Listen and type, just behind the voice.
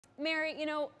Mary, you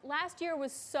know, last year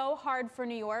was so hard for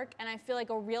New York, and I feel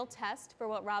like a real test for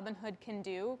what Robinhood can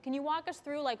do. Can you walk us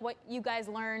through like what you guys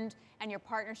learned and your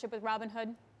partnership with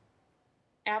Robinhood?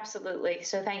 Absolutely.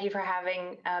 So thank you for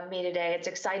having me today. It's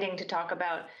exciting to talk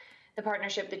about the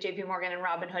partnership that JPMorgan and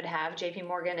Robinhood have.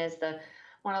 JPMorgan is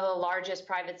one of the largest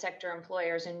private sector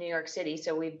employers in New York City.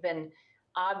 So we've been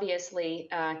obviously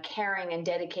caring and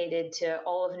dedicated to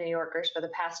all of New Yorkers for the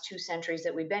past 2 centuries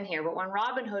that we've been here. But when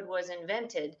Robinhood was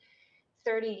invented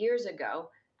 30 years ago,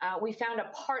 we found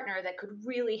a partner that could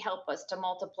really help us to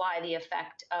multiply the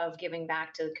effect of giving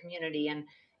back to the community. And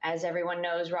as everyone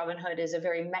knows, Robinhood is a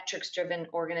very metrics-driven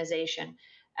organization,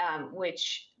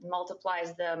 which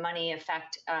multiplies the money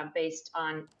effect based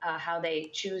on how they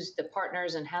choose the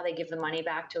partners and how they give the money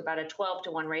back to about a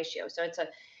 12-to-1 ratio. So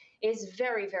it's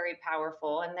very, very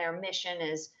powerful. And their mission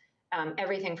is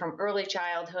everything from early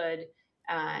childhood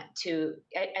to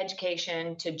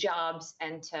education, to jobs,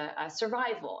 and to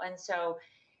survival. And so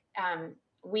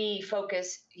we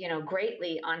focus,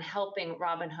 greatly on helping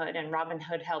Robinhood, and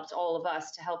Robinhood helps all of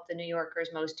us to help the New Yorkers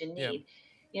most in need.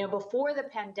 Yeah. Before the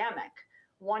pandemic,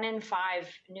 1 in 5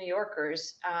 New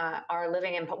Yorkers were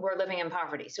living in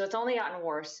poverty. So it's only gotten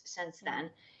worse since then.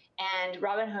 And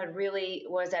Robinhood really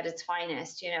was at its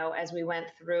finest, as we went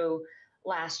through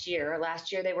last year.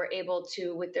 Last year, they were able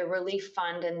to, with their relief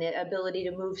fund and the ability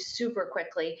to move super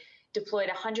quickly, deployed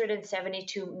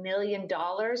 $172 million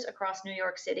across New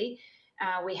York City.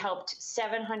 We helped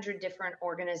 700 different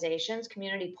organizations,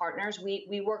 community partners.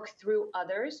 We work through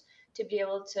others to be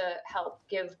able to help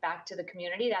give back to the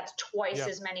community. That's twice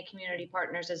as many community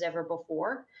partners as ever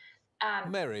before.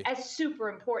 Mary. It's super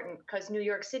important because New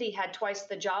York City had twice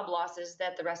the job losses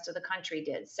that the rest of the country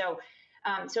did. So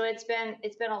it's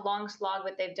been a long slog,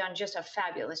 but they've done just a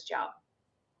fabulous job.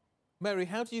 Mary,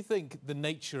 how do you think the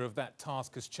nature of that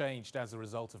task has changed as a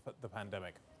result of the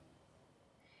pandemic?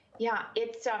 Yeah,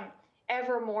 it's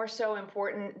ever more so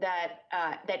important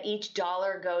that each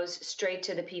dollar goes straight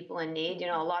to the people in need.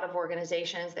 A lot of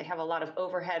organizations, they have a lot of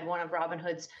overhead. One of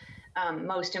Robinhood's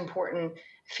most important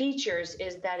features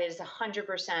is that it is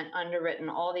 100% underwritten,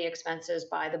 all the expenses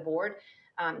by the board.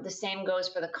 The same goes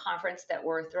for the conference that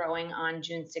we're throwing on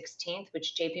June 16th,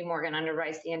 which JPMorgan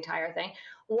underwrites the entire thing.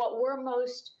 What we're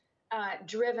most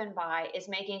driven by is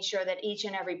making sure that each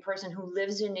and every person who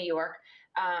lives in New York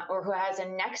or who has a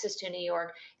nexus to New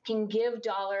York can give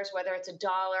dollars, whether it's $1,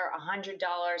 $100,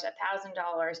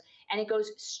 $1,000, and it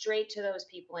goes straight to those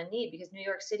people in need, because New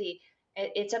York City,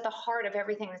 it's at the heart of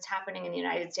everything that's happening in the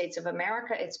United States of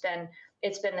America. It's been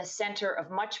the center of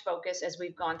much focus as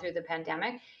we've gone through the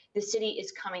pandemic. The city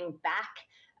is coming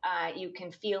back. You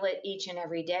can feel it each and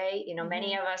every day.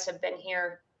 Many of us have been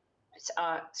here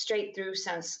straight through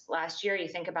since last year. You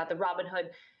think about the Robinhood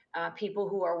people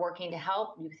who are working to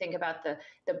help. You think about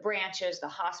the branches, the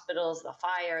hospitals, the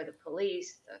fire, the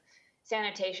police, the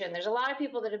sanitation. There's a lot of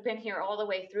people that have been here all the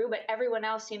way through, but everyone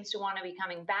else seems to want to be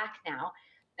coming back now.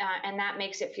 And that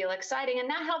makes it feel exciting. And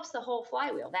that helps the whole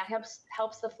flywheel. That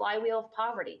helps the flywheel of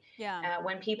poverty. Yeah.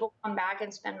 When people come back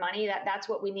and spend money, that's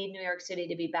what we need New York City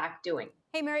to be back doing.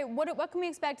 Hey, Mary, what can we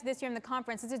expect this year in the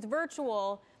conference? Since it's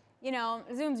virtual,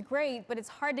 Zoom's great, but it's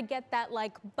hard to get that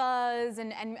like buzz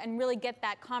and really get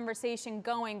that conversation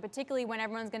going, particularly when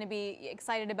everyone's going to be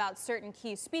excited about certain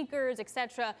key speakers, et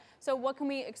cetera. So what can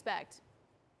we expect?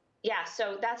 Yeah,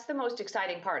 so that's the most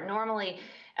exciting part. Normally,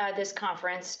 this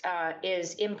conference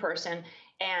is in person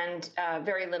and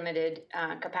very limited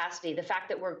capacity. The fact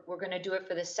that we're going to do it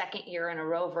for the second year in a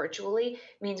row virtually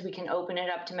means we can open it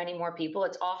up to many more people.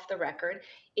 It's off the record.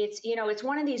 It's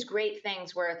one of these great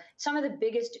things where some of the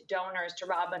biggest donors to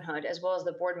Robinhood, as well as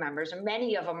the board members, and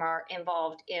many of them are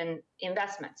involved in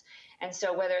investments. And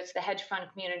so whether it's the hedge fund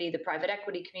community, the private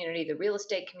equity community, the real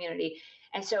estate community.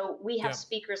 And so we have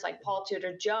speakers like Paul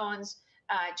Tudor Jones,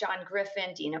 John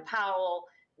Griffin, Dina Powell,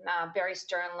 Barry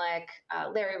Sternlicht,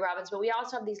 Larry Robbins, but we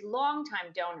also have these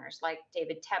longtime donors like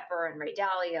David Tepper and Ray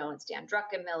Dalio and Stan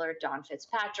Druckenmiller, Don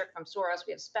Fitzpatrick from Soros.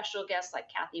 We have special guests like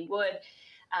Kathy Wood,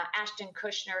 Ashton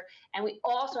Kushner, and we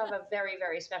also have a very,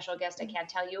 very special guest I can't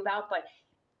tell you about, but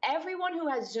everyone who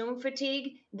has Zoom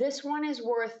fatigue, this one is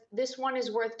worth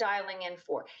dialing in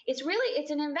for. It's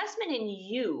an investment in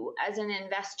you as an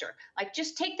investor. Like,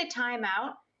 just take the time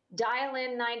out, dial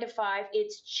in 9 to 5.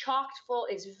 It's chocked full.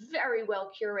 It's very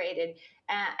well curated,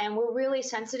 and we're really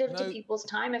sensitive to people's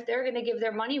time. If they're going to give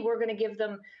their money, we're going to give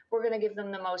them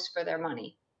the most for their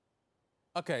money.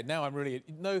 Okay, now I'm really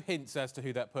no hints as to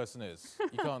who that person is.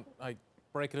 You can't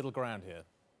break a little ground here.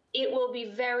 It will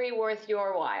be very worth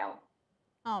your while.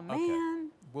 Oh man.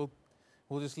 Okay.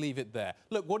 We'll just leave it there.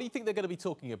 Look, what do you think they're going to be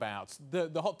talking about?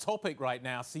 The hot topic right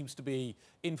now seems to be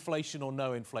inflation or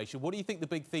no inflation. What do you think the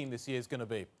big theme this year is going to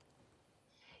be?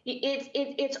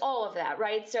 It's all of that,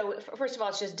 right? So first of all,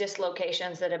 it's just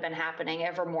dislocations that have been happening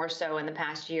ever more so in the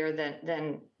past year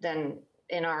than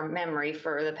in our memory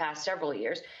for the past several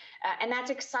years. And that's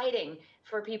exciting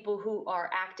for people who are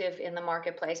active in the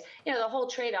marketplace. You know, the whole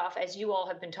trade-off, as you all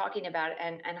have been talking about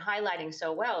and highlighting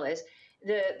so well, is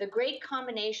the great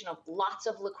combination of lots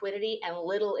of liquidity and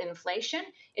little inflation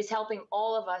is helping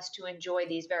all of us to enjoy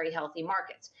these very healthy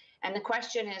markets. And the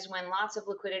question is, when lots of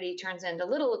liquidity turns into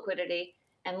little liquidity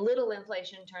and little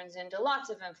inflation turns into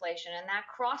lots of inflation, and that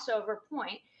crossover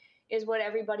point is what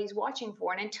everybody's watching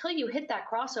for. And until you hit that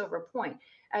crossover point,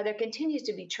 there continues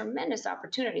to be tremendous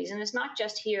opportunities. And it's not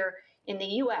just here in the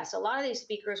US. A lot of these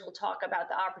speakers will talk about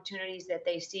the opportunities that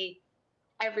they see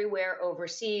everywhere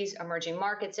overseas, emerging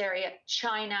markets area,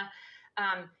 China.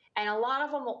 And a lot of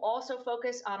them will also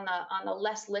focus on the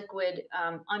less liquid,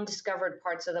 undiscovered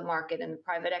parts of the market in the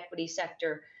private equity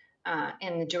sector,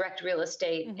 in the direct real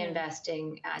estate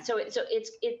investing.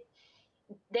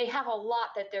 They have a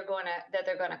lot that they're going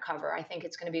to cover. I think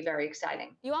it's going to be very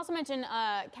exciting. You also mentioned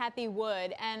Cathie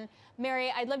Wood, and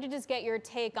Mary, I'd love to just get your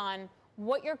take on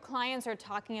what your clients are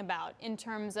talking about in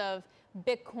terms of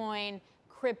Bitcoin,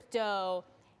 crypto.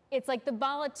 It's like the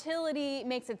volatility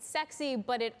makes it sexy,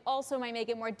 but it also might make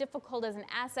it more difficult as an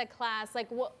asset class. Like,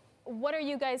 what are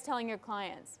you guys telling your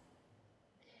clients?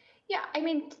 Yeah, I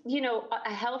mean, you know,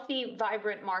 a healthy,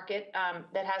 vibrant market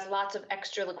that has lots of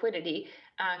extra liquidity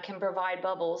can provide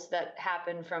bubbles that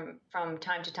happen from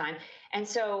time to time. And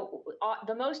so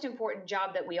the most important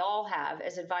job that we all have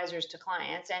as advisors to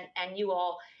clients, and you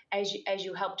all, as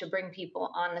you help to bring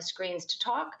people on the screens to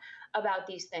talk about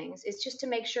these things, is just to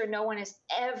make sure no one is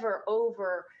ever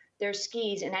over their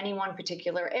skis in any one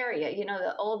particular area. You know,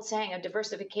 the old saying of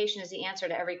diversification is the answer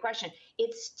to every question.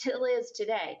 It still is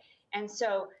today. And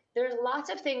so there's lots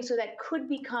of things that could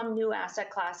become new asset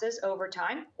classes over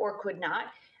time or could not.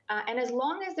 And as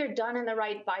long as they're done in the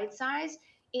right bite size,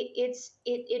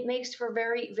 it makes for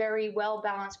very, very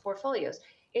well-balanced portfolios.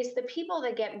 It's the people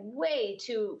that get way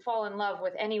too fall in love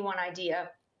with any one idea.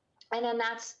 And then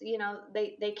that's, you know,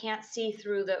 they can't see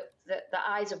through the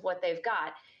eyes of what they've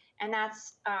got. And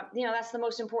that's, you know, that's the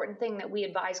most important thing that we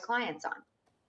advise clients on.